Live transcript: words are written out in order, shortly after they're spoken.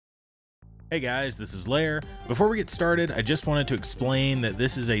Hey guys, this is Lair. Before we get started, I just wanted to explain that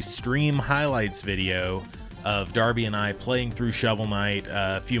this is a stream highlights video of Darby and I playing through Shovel Knight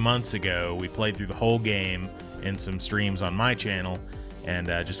a few months ago. We played through the whole game in some streams on my channel, and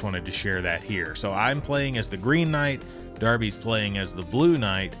just wanted to share that here. So I'm playing as the Green Knight, Darby's playing as the Blue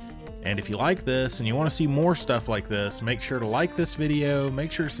Knight, and if you like this and you want to see more stuff like this, make sure to like this video,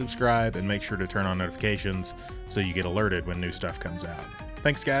 make sure to subscribe, and make sure to turn on notifications so you get alerted when new stuff comes out.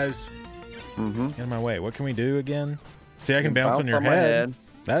 Thanks, guys. Get out of my way. What can we do again? See, I can bounce on your head.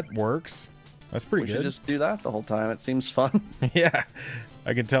 That works. That's pretty good. We should just do that the whole time. It seems fun. Yeah.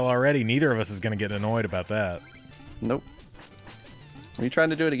 I can tell already neither of us is going to get annoyed about that. Nope. Are you trying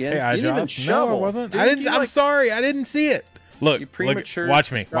to do it again? Hey, you didn't even shovel. No, I wasn't. Dude, I didn't. I'm sorry. I didn't see it. Look, look.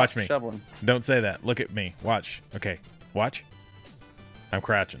 Watch me. Watch me. Shoveling. Don't say that. Look at me. Watch. Okay. Watch. I'm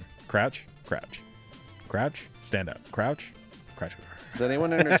crouching. Crouch. Crouch. Crouch. Stand up. Crouch. Crouch. Is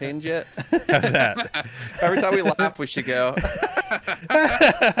anyone entertained yet? How's that? Every time we laugh, we should go.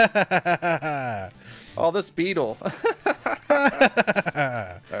 Oh, this beetle. All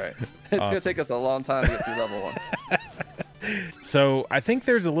right. It's going to take us a long time to get through level 1. So I think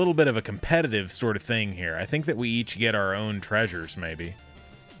there's a little bit of a competitive sort of thing here. I think that we each get our own treasures, maybe.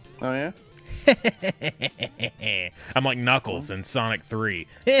 Oh, yeah? I'm like Knuckles in Sonic 3.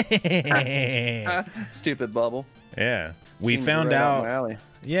 Stupid bubble. Yeah. We Seems found right up out. my alley.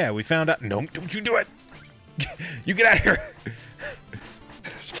 Yeah, we found out. No, don't you do it. You get out of here.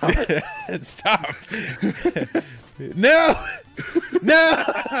 Stop it. Stop. No. No.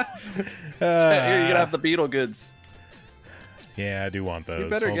 Here, you can have the beetle goods. Yeah, I do want those. You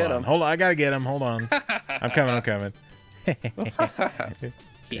better Hold get on. them. Hold on. I got to get them. Hold on. I'm coming. I'm coming.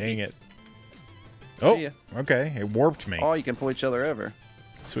 Dang it. Oh, okay. It warped me. Oh, you can pull each other over.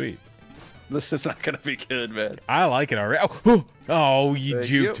 Sweet. This is not going to be good, man. I like it already. Oh, you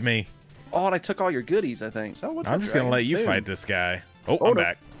juked me. Oh, and I took all your goodies, I think. So what's I'm just going to let you fight this guy. Oh, I'm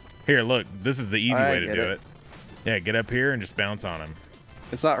back. Here, look. This is the easy way to do it. Yeah, get up here and just bounce on him.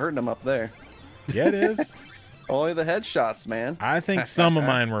 It's not hurting him up there. Yeah, it is. Only the headshots, man. I think some of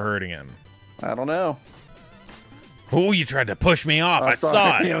mine were hurting him. I don't know. Oh, you tried to push me off. I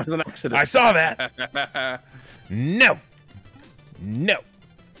saw it. It was an accident. I saw that. No. No.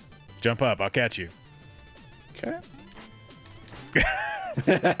 Jump up. I'll catch you. Okay.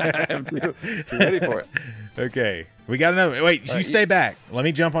 I'm too ready for it. Okay. We got another. Wait, you stay back. Let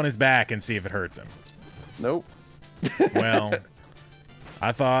me jump on his back and see if it hurts him. Nope. Well,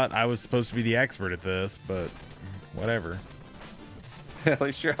 I thought I was supposed to be the expert at this, but whatever. At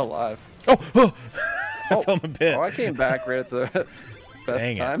least you're alive. Oh! I fell in the pit. Oh, I came back right at the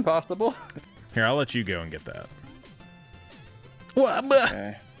best time possible. Here, I'll let you go and get that.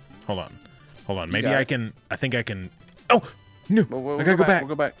 Okay. Hold on. Hold on. Maybe I can. I think I can. Oh! No! I gotta go back. We'll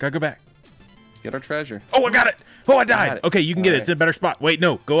go back. Gotta go back. Get our treasure. Oh, I got it! Oh, I died! Okay, you can get it. It's in a better spot. Wait,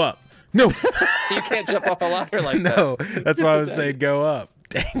 no. Go up. No! You can't jump off a ladder like that. No, that's why I was saying go up.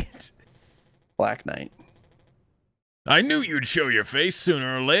 Dang it. Black Knight. I knew you'd show your face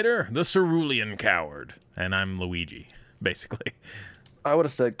sooner or later, the cerulean coward. And I'm Luigi, basically. I would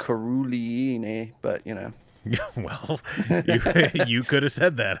have said Caruliine, but, you know. Well, you could have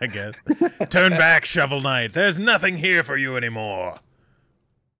said that, I guess. Turn back, Shovel Knight. There's nothing here for you anymore.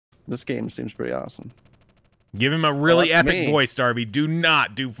 This game seems pretty awesome. Give him a really epic voice, Darby. Do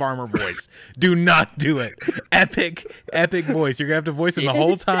not do farmer voice. Do not do it. Epic voice. You're going to have to voice him the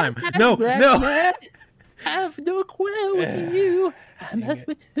whole time. No, no. I have no quarrel with you. I must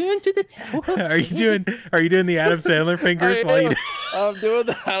return to the tower. Are you doing the Adam Sandler fingers? I'm doing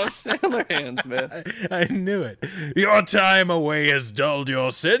the Adam Sandler hands, man. I knew it. Your time away has dulled your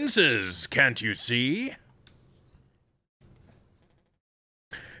senses, can't you see?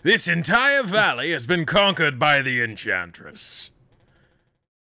 This entire valley has been conquered by the Enchantress.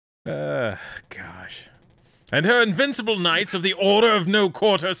 Gosh. And her invincible knights of the Order of No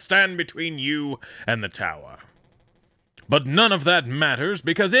Quarter stand between you and the tower. But none of that matters,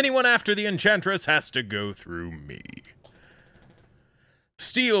 because anyone after the Enchantress has to go through me.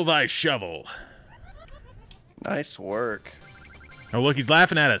 Steal thy shovel. Nice work. Oh, look, he's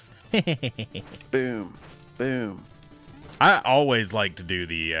laughing at us. Boom. Boom. I always like to do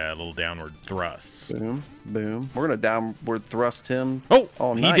the little downward thrusts. Boom. Boom. We're going to downward thrust him. Oh,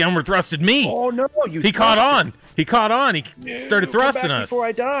 he downward thrusted me. Oh, no. He caught on. He caught on. He started thrusting us. Before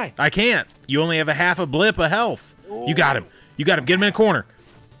I die. I can't. You only have a half a blip of health. Ooh. You got him. You got him. Get him in a corner.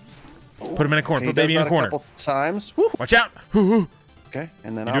 Put him in a corner. Put baby in a corner. A couple times. Woo. Watch out. Okay.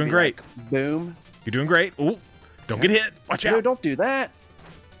 And then You're doing great. Like, boom. You're doing great. Ooh. Don't get hit. Watch out. No, don't do that.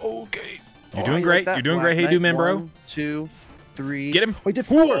 Okay. You're doing great. You're doing great. Hey, do, man, bro. 1, 2, 3. Get him. Oh, he did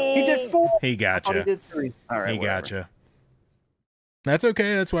 4. He did 4. He I got thought he you. did 3. All right, He whatever. got you. That's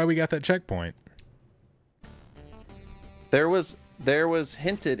okay. That's why we got that checkpoint. There was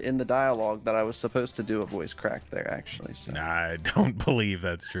hinted in the dialogue that I was supposed to do a voice crack there, actually. So. Nah, I don't believe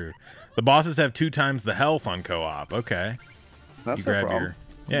that's true. The bosses have 2 times the health on co-op. Okay. That's You no grab problem. your...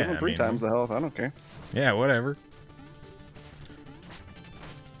 Yeah, Give him I 3 mean, times the health. I don't care. Yeah, whatever.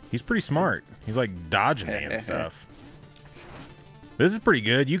 He's pretty smart. He's like dodging me and stuff. This is pretty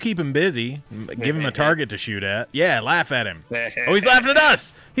good. You keep him busy. Give him a target to shoot at. Yeah, laugh at him. Oh, he's laughing at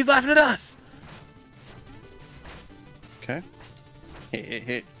us. He's laughing at us. Okay.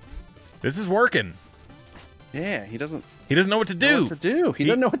 This is working. Yeah, he doesn't know what to do. know what to do. He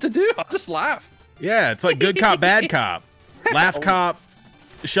doesn't know what to do. I'll just laugh. Yeah, it's like good cop, bad cop. Laugh cop,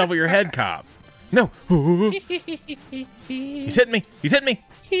 shovel your head cop. No. He's hitting me. He's hitting me.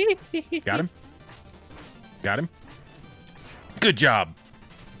 Got him. Got him. Good job.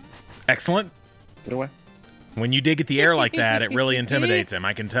 Excellent. Get away. When you dig at the air like that, it really intimidates him.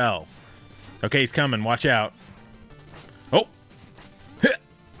 I can tell. Okay, he's coming. Watch out. Oh.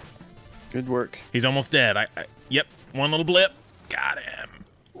 Good work. He's almost dead. Yep. One little blip. Got him.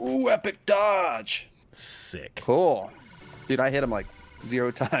 Ooh, epic dodge. Sick. Cool. Dude, I hit him like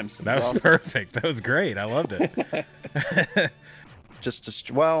 0 times. That was perfect. That was great. I loved it.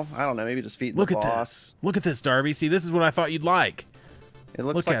 Well, I don't know. Maybe just feeding Look the at boss. this. Look at this, Darby. See, this is what I thought you'd like. It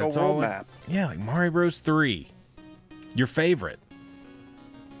looks Look like at it. a It's all world like- map. Yeah, like Mario Bros. 3. Your favorite.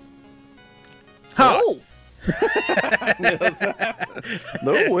 Huh. Oh!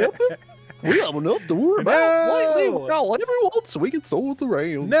 No weapon? We have enough to worry about. Lately, we got everyone so we can sort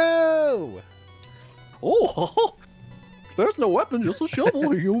around. No! Oh, there's no weapon, just a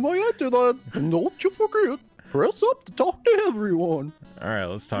shovel. You may enter that. And don't you forget, press up to talk to everyone. All right,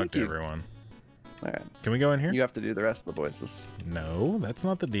 let's talk Thank to you. everyone. All right, Can we go in here? you have to do the rest of the voices. No, that's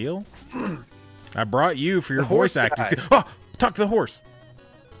not the deal. I brought you for your The voice horse acting. guy. Oh, talk to the horse.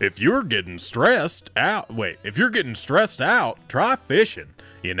 If you're getting stressed out, try fishing.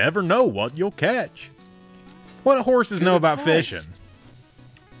 You never know what you'll catch. What do horses know about advice. fishing?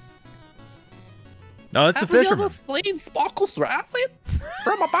 No, it's the fisherman. seen sparkles rising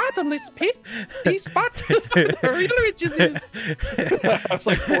from a bottomless pit? He spots the religious is. I was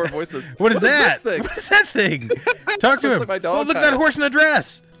like 4 voices. What is that? This thing? What is that thing? Talk to Looks him. like my dog Oh, look at title. that horse in a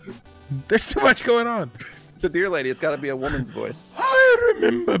dress. There's too much going on. It's a deer lady. It's got to be a woman's voice. I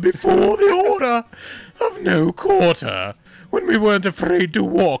remember before the order of no quarter, when we weren't afraid to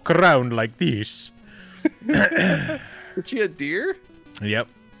walk around like this. Is she a deer? Yep.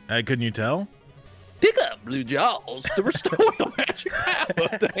 Couldn't you tell? Pick up Blue Jaws to restore your magic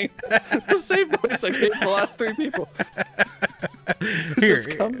power. Dang. The same voice I gave the last 3 people. Here,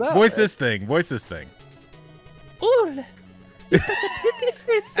 Just comes out, voice man. this thing. Voice this thing. Hola.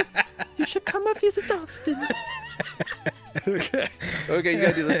 You should come and visit often. Okay. Okay, you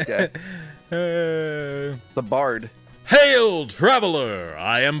gotta do this guy. It's a bard. Hail, traveler!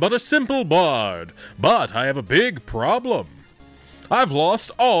 I am but a simple bard, but I have a big problem. I've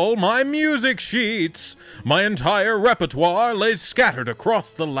lost all my music sheets. My entire repertoire lays scattered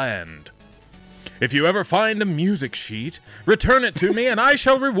across the land. If you ever find a music sheet, return it to me and I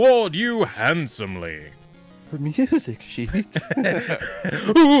shall reward you handsomely. A music sheet.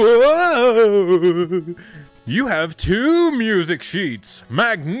 Whoa! You have 2 music sheets.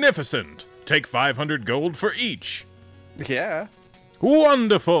 Magnificent. Take 500 gold for each. Yeah.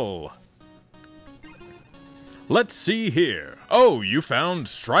 Wonderful. Let's see here. Oh, you found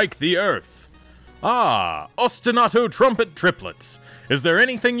Strike the Earth. Ah, ostinato trumpet triplets. Is there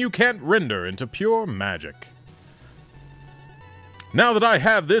anything you can't render into pure magic? Now that I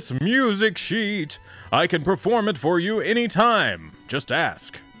have this music sheet, I can perform it for you anytime. Just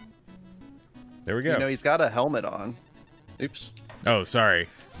ask. There we go. You know, he's got a helmet on. Oops. Oh, sorry.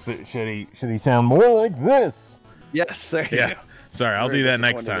 Should he sound more like this? Yes, there you Yeah. go. Sorry, I'll Very do that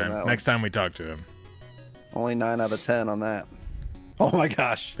next disappointed in time. that Next time we talk to him. Only 9 out of 10 on that. Oh my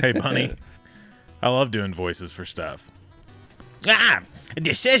gosh. Hey, Bunny. I love doing voices for stuff. Ah,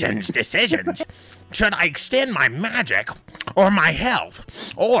 decisions. Should I extend my magic or my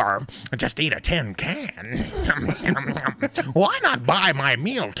health or just eat a tin can? Why not buy my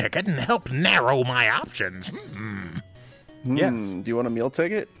meal ticket and help narrow my options? Yes. Do you want a meal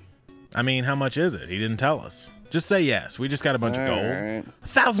ticket? I mean, how much is it? He didn't tell us. Just say yes. We just got a bunch of gold. Alright.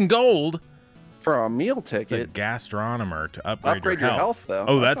 1,000 gold? For a meal The ticket, gastronomer to upgrade, upgrade your your health, though.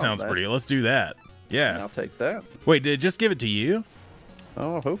 Oh, That that sounds sounds nice. pretty. Let's do that. Yeah. I'll take that. Wait, did it just give it to you?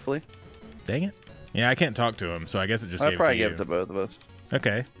 Oh, hopefully. Dang it. Yeah, I can't talk to him, so I guess it just I'll gave it probably to you. give it to both of us.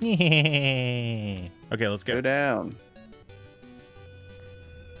 Okay. Okay, let's Go go. down.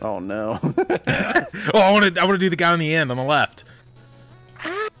 Oh no. Oh, I want to do the guy on the end on the left.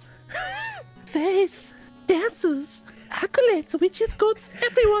 Face, dancers, accolades, witches, goats,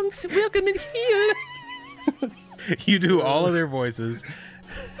 everyone's welcome in here. You do all of their voices.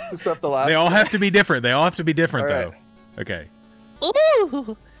 Except the last. They all have to be different. They all have to be different, All though. right. Okay.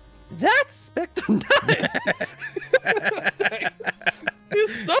 Ooh, that's spectacular.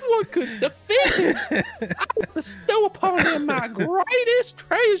 If someone could defend, I would bestow upon him my greatest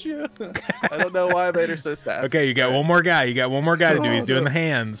treasure. I don't know why I made her so sad. Okay, you got one more guy. You got one more guy to do. He's doing the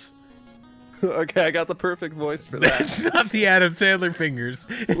hands. Okay, I got the perfect voice for that. That's not the Adam Sandler fingers.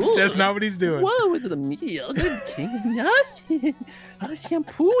 That's not what he's doing. Whoa, the meal, the king of nothing. A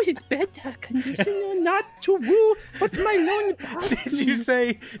shampoo is better, conditioner not to woo, but my own body. Did you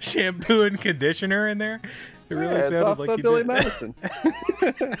say shampoo and conditioner in there? It really It's sounded off like you Billy did. Madison.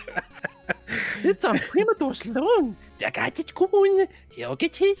 Sits on Primador's lawn. The guy that's going, he'll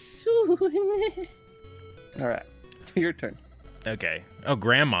get his soon. All right, your turn. Okay. Oh,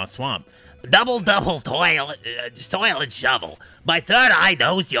 Grandma Swamp. Double toilet, soil and shovel. My third eye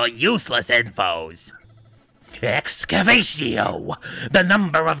knows your useless infos. Excavatio. The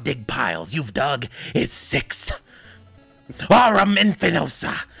number of dig piles you've dug is 6. Aurum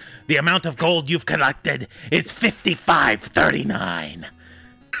infinosa. The amount of gold you've collected is 5539.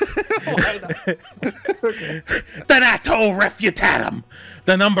 Donato refutatum.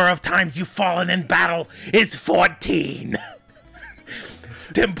 The number of times you've fallen in battle is 14.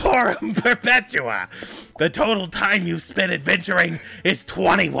 Temporum perpetua. The total time you've spent adventuring is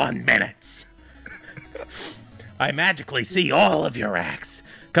 21 minutes. I magically see all of your acts.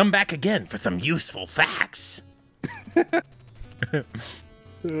 Come back again for some useful facts.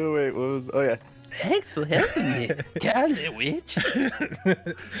 Oh wait, what was? Oh yeah. Thanks for helping me, Golly witch.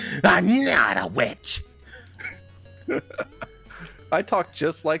 I'm not a witch. I talk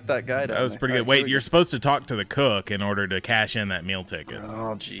just like that guy. That was pretty good. Wait, you're supposed to talk to the cook in order to cash in that meal ticket.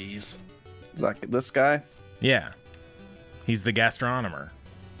 Oh jeez. Is that this guy? Yeah. He's the gastronomer.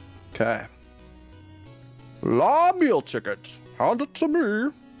 Okay. La meal ticket. Hand it to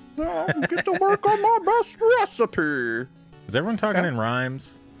me. Now get to work on my best recipe. Is everyone talking in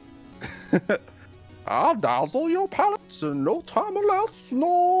rhymes? I'll dazzle your palates in no time elapse.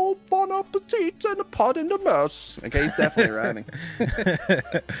 No bon appetit and a pot in the mess. Okay, he's definitely rhyming.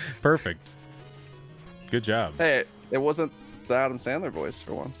 Perfect. Good job. Hey, it wasn't the Adam Sandler voice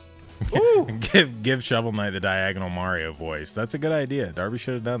for once. Ooh. give Shovel Knight the Diagonal Mario voice. That's a good idea. Darby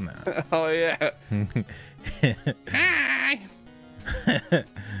should have done that. Oh yeah. Hi.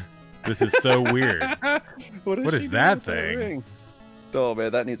 This is so weird. What is she that doing with thing? ring? Oh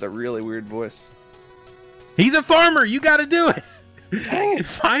man, that needs a really weird voice. He's a farmer. You got to do it. Dang it.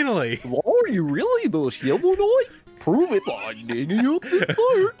 Finally. Are you really the Shovel Knight? Prove it by digging up the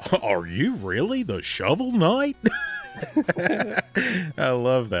dirt. Are you really the Shovel Knight? I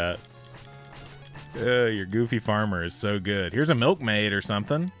love that. Your goofy farmer is so good. Here's a milkmaid or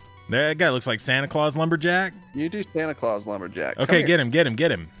something. That guy looks like Santa Claus Lumberjack. You do Santa Claus Lumberjack. Okay, get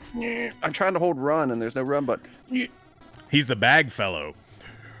him. I'm trying to hold run and there's no run button. He's the bag fellow.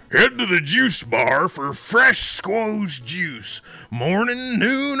 Head to the juice bar for fresh squoze juice, morning,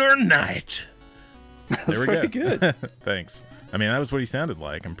 noon, or night. There we go. Pretty good. Thanks. I mean, that was what he sounded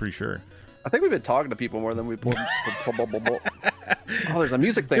like, I'm pretty sure. I think we've been talking to people more than we pulled. Oh, there's a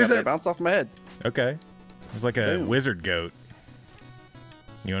music thing up there. Bounce off my head. Okay. There's like a Ooh. wizard goat.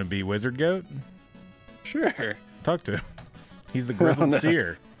 You want to be wizard goat? Sure. Talk to him. He's the grizzled no.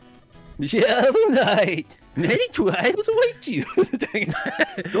 seer. Shovel Knight. Many trials await you.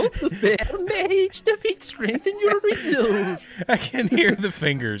 Don't despair, mage. Defeat, strengthen your resolve. I can hear the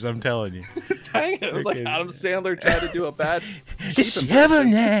fingers, I'm telling you. Dang it. It was like Okay. Adam Sandler tried to do a bad. Shovel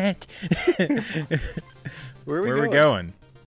Knight. Where Where are we going?